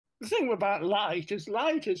The thing about light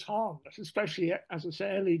is harmless, especially as I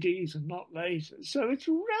say, LEDs and not lasers. So it's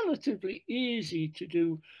relatively easy to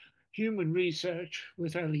do human research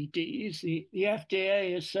with LEDs. The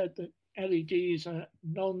FDA has said that LEDs are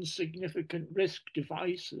non-significant risk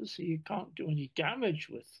devices, so you can't do any damage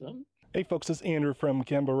with them. Hey folks, it's Andrew from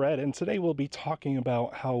Gamba Red, and today we'll be talking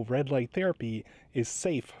about how red light therapy is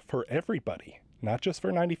safe for everybody. Not just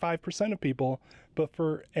for 95% of people, but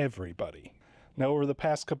for everybody. Now, over the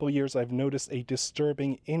past couple of years, I've noticed a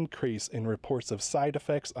disturbing increase in reports of side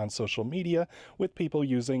effects on social media with people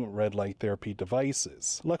using red light therapy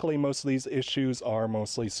devices. Luckily, most of these issues are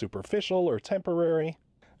mostly superficial or temporary.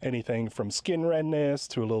 Anything from skin redness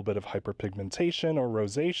to a little bit of hyperpigmentation or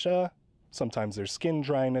rosacea. Sometimes there's skin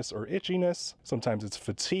dryness or itchiness. Sometimes it's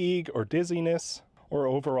fatigue or dizziness. Or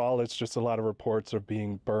overall, it's just a lot of reports of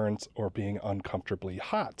being burnt or being uncomfortably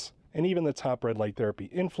hot. And even the top red light therapy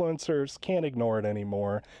influencers can't ignore it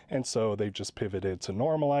anymore, and so they've just pivoted to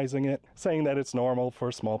normalizing it, saying that it's normal for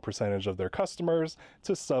a small percentage of their customers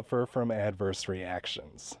to suffer from adverse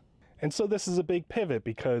reactions. And so this is a big pivot,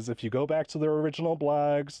 because if you go back to their original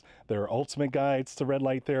blogs, their ultimate guides to red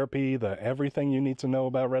light therapy, the everything you need to know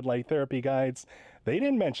about red light therapy guides, they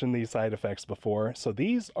didn't mention these side effects before, so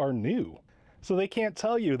these are new. So they can't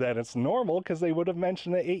tell you that it's normal because they would have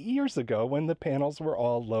mentioned it 8 years ago when the panels were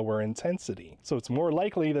all lower intensity. So it's more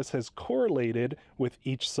likely this has correlated with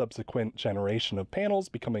each subsequent generation of panels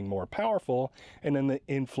becoming more powerful, and then the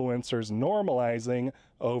influencers normalizing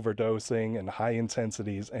overdosing and high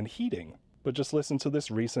intensities and heating. But just listen to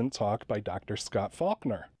this recent talk by Dr. Scott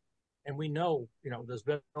Faulkner. And we know, there's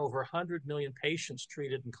been over 100 million patients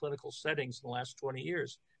treated in clinical settings in the last 20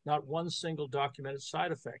 years. Not one single documented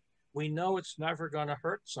side effect. We know it's never going to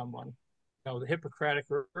hurt someone. The Hippocratic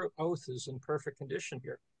Oath is in perfect condition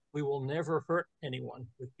here. We will never hurt anyone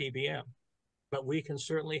with PBM, but we can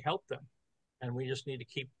certainly help them. And we just need to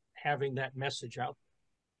keep having that message out.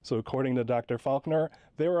 So according to Dr. Faulkner,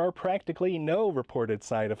 there are practically no reported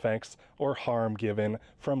side effects or harm given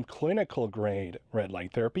from clinical grade red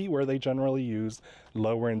light therapy, where they generally use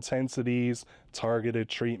lower intensities, targeted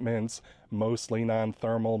treatments, mostly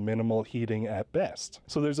non-thermal, minimal heating at best.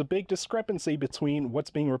 So there's a big discrepancy between what's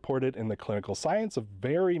being reported in the clinical science of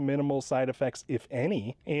very minimal side effects, if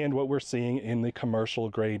any, and what we're seeing in the commercial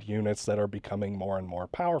grade units that are becoming more and more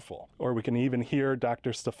powerful. Or we can even hear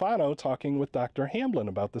Dr. Stefano talking with Dr. Hamblin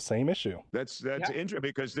about the same issue. That's interesting,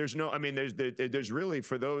 because there's no, there's really,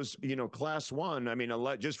 for those, class one,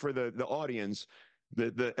 just for the audience,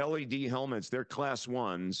 the LED helmets, they're class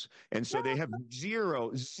ones. And so they have zero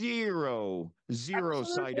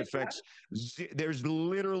side effects. There's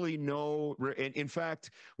literally no, in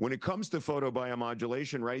fact, when it comes to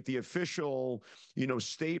photobiomodulation, right, the official,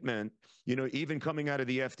 statement, even coming out of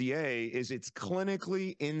the FDA is it's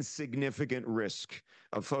clinically insignificant risk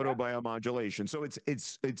of photobiomodulation. So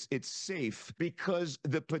it's safe, because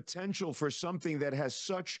the potential for something that has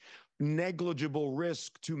such negligible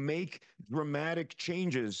risk to make dramatic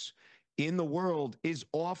changes in the world is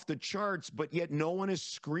off the charts, but yet no one is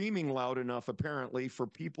screaming loud enough, apparently, for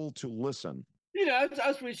people to listen.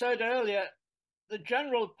 As we said earlier, the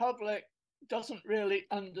general public doesn't really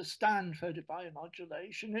understand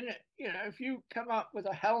photobiomodulation. And if you come up with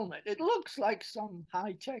a helmet, it looks like some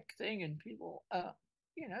high-tech thing, and people,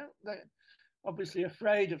 they're obviously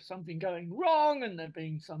afraid of something going wrong and there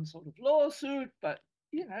being some sort of lawsuit, but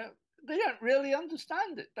they don't really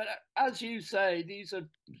understand it. But as you say, these are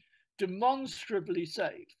demonstrably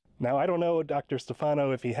safe. Now, I don't know, Dr.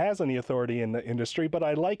 Stefano, if he has any authority in the industry, but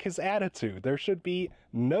I like his attitude. There should be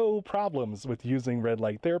no problems with using red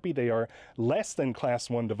light therapy. They are less than class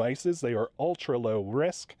 1 devices. They are ultra low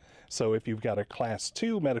risk. So if you've got a class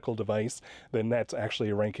 2 medical device, then that's actually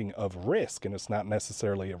a ranking of risk, and it's not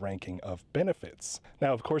necessarily a ranking of benefits.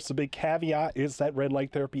 Now, of course, the big caveat is that red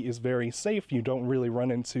light therapy is very safe. You don't really run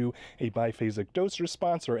into a biphasic dose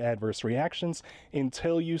response or adverse reactions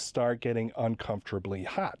until you start getting uncomfortably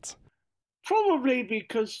hot. Probably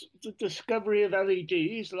because the discovery of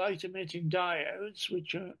LEDs, light-emitting diodes,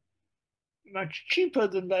 which are much cheaper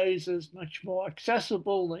than lasers, much more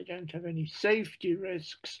accessible, they don't have any safety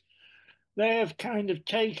risks, they have kind of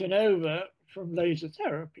taken over from laser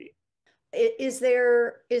therapy. Is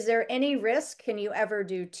there any risk? Can you ever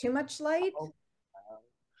do too much light?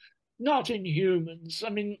 Not in humans.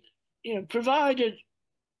 Provided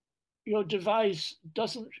your device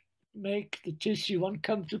doesn't make the tissue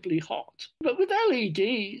uncomfortably hot. But with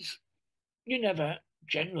LEDs, you never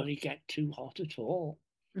generally get too hot at all.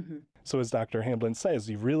 Mm-hmm. So as Dr. Hamblin says,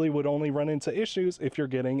 you really would only run into issues if you're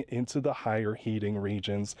getting into the higher heating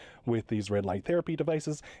regions with these red light therapy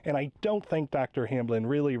devices. And I don't think Dr. Hamblin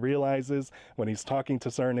really realizes when he's talking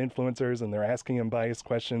to certain influencers and they're asking him biased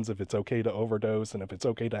questions if it's okay to overdose and if it's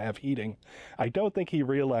okay to have heating. I don't think he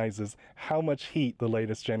realizes how much heat the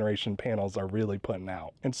latest generation panels are really putting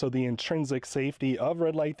out. And so the intrinsic safety of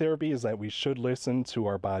red light therapy is that we should listen to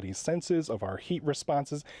our body's senses of our heat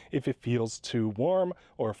responses. If it feels too warm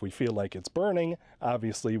or if we feel like it's burning,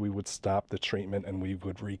 obviously we would stop the treatment and we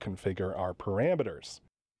would reconfigure our parameters.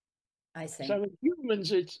 I see. So in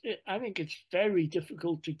humans, I think it's very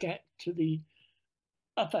difficult to get to the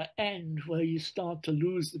upper end where you start to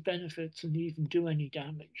lose the benefits and even do any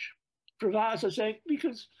damage. As I say,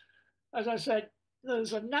 because, as I said,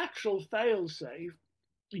 there's a natural fail-safe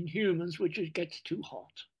in humans, which it gets too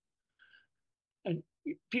hot. And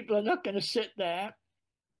people are not going to sit there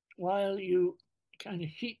while you kind of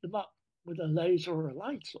heat them up with a laser or a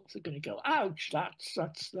light source. They're going to go, ouch, that's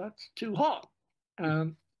too hot.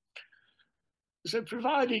 So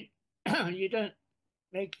provided you don't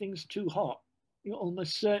make things too hot, you're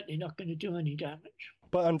almost certainly not going to do any damage.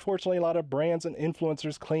 But unfortunately, a lot of brands and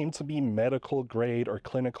influencers claim to be medical grade or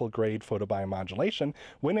clinical grade photobiomodulation,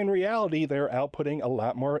 when in reality, they're outputting a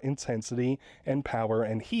lot more intensity and power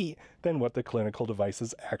and heat than what the clinical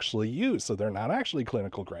devices actually use. So they're not actually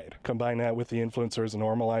clinical grade. Combine that with the influencers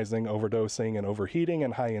normalizing overdosing and overheating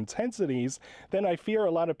and high intensities, then I fear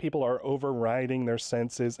a lot of people are overriding their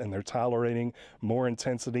senses and they're tolerating more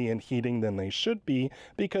intensity and heating than they should be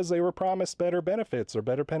because they were promised better benefits or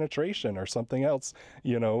better penetration or something else,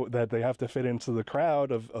 you know, that they have to fit into the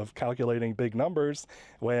crowd of calculating big numbers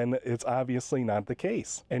when it's obviously not the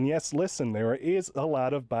case. And yes, listen, there is a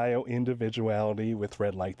lot of bio-individuality with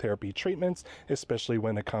red light therapy treatments, especially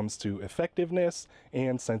when it comes to effectiveness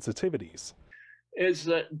and sensitivities. Is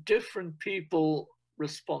that different people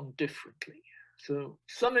respond differently. So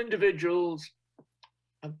some individuals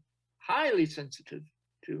are highly sensitive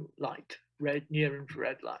to light, red, near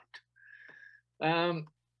infrared light.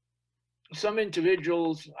 Some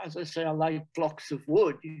individuals, as I say, are like blocks of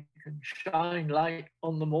wood. You can shine light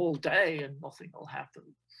on them all day and nothing will happen.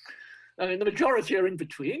 I mean, the majority are in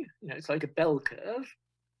between. You know, it's like a bell curve.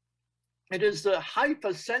 It is the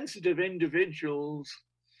hypersensitive individuals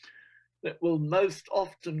that will most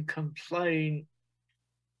often complain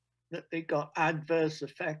that they got adverse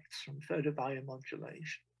effects from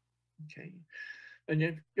photobiomodulation. Okay.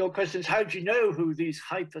 And your question is, how do you know who these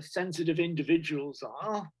hypersensitive individuals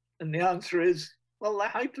are? And the answer is, well, they're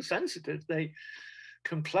hypersensitive. They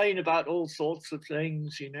complain about all sorts of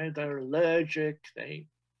things. You know, they're allergic. They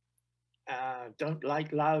don't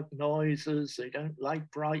like loud noises. They don't like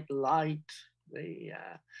bright light. They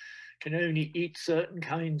can only eat certain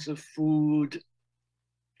kinds of food.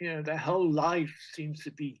 You know, their whole life seems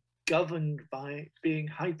to be governed by being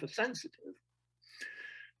hypersensitive.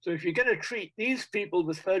 So if you're going to treat these people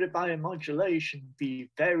with photobiomodulation,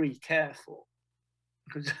 be very careful,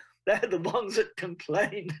 because they're the ones that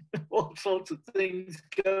complain all sorts of things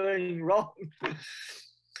going wrong.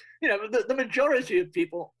 You know, the majority of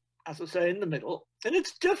people, as I say, in the middle, and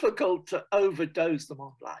it's difficult to overdose them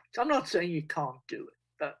on light. I'm not saying you can't do it,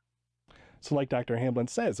 but so like Dr. Hamblin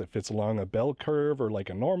says, if it's along a bell curve or like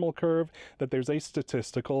a normal curve, that there's a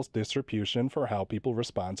statistical distribution for how people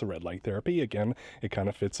respond to red light therapy. Again, it kind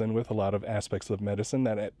of fits in with a lot of aspects of medicine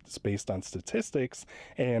that it's based on statistics,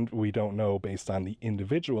 and we don't know based on the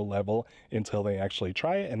individual level until they actually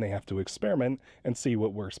try it and they have to experiment and see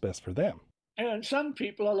what works best for them. And some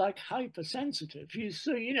people are like hypersensitive.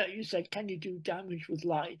 So, you know, you said, can you do damage with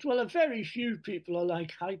light? Well, a very few people are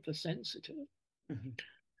like hypersensitive. Mm-hmm.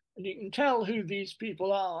 And you can tell who these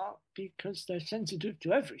people are because they're sensitive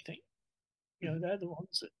to everything. You know, they're the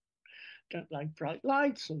ones that don't like bright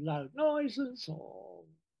lights or loud noises, or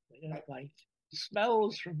they don't like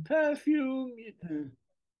smells from perfume. You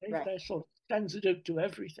know, they're sort of sensitive to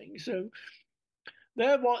everything. So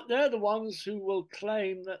they're the ones who will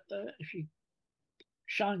claim that if you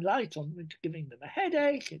shine light on them, it's giving them a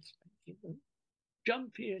headache, it's making them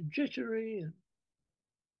jumpy and jittery,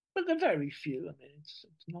 but they're very few. I mean, it's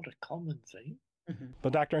not a common thing.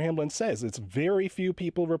 But Dr. Hamblin says it's very few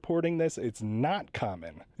people reporting this. It's not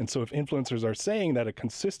common. And so if influencers are saying that a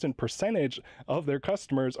consistent percentage of their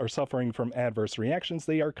customers are suffering from adverse reactions,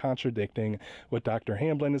 they are contradicting what Dr.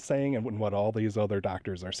 Hamblin is saying and what all these other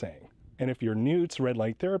doctors are saying. And if you're new to red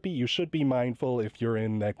light therapy, you should be mindful if you're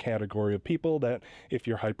in that category of people that if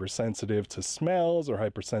you're hypersensitive to smells or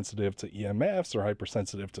hypersensitive to EMFs or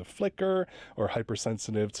hypersensitive to flicker or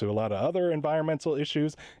hypersensitive to a lot of other environmental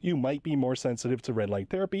issues, you might be more sensitive to red light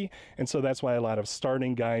therapy. And so that's why a lot of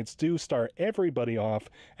starting guides do start everybody off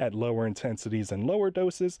at lower intensities and lower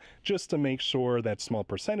doses, just to make sure that small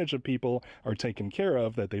percentage of people are taken care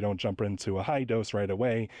of, that they don't jump into a high dose right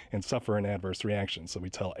away and suffer an adverse reaction. So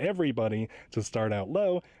we tell everybody to start out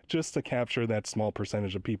low, just to capture that small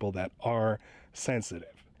percentage of people that are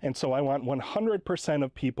sensitive. And so I want 100%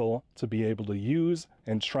 of people to be able to use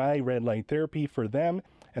and try red light therapy for them.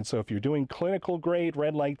 And so if you're doing clinical grade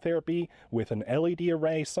red light therapy with an LED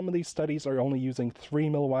array, some of these studies are only using 3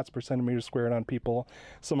 milliwatts per centimeter squared on people.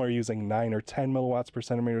 Some are using 9 or 10 milliwatts per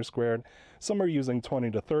centimeter squared. Some are using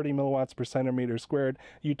 20 to 30 milliwatts per centimeter squared.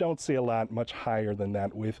 You don't see a lot much higher than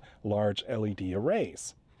that with large LED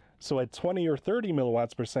arrays. So at 20 or 30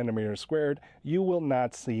 milliwatts per centimeter squared, you will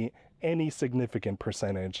not see any significant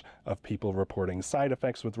percentage of people reporting side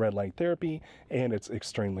effects with red light therapy, and it's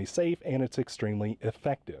extremely safe and it's extremely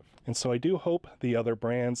effective. And so I do hope the other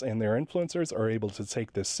brands and their influencers are able to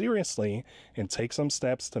take this seriously and take some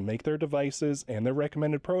steps to make their devices and their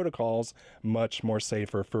recommended protocols much more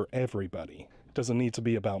safer for everybody. It doesn't need to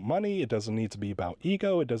be about money, it doesn't need to be about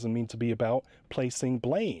ego, it doesn't need to be about placing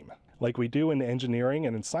blame. Like we do in engineering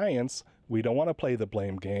and in science, we don't want to play the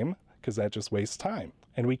blame game because that just wastes time.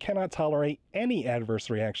 And we cannot tolerate any adverse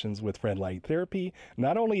reactions with red light therapy.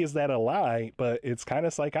 Not only is that a lie, but it's kind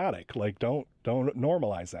of psychotic. Like, don't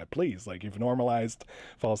normalize that, please. Like, you've normalized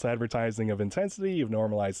false advertising of intensity, you've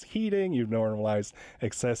normalized heating, you've normalized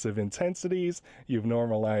excessive intensities, you've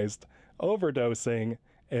normalized overdosing.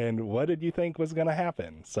 And what did you think was going to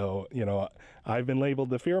happen? So, you know, I've been labeled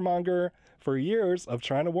the fearmonger for years of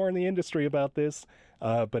trying to warn the industry about this.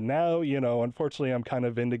 But now, you know, unfortunately, I'm kind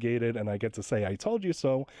of vindicated and I get to say, I told you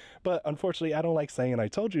so. But unfortunately, I don't like saying I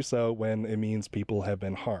told you so when it means people have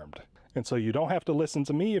been harmed. And so you don't have to listen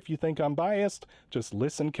to me if you think I'm biased. Just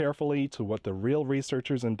listen carefully to what the real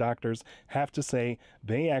researchers and doctors have to say.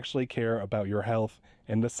 They actually care about your health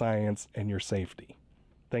and the science and your safety.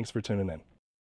 Thanks for tuning in.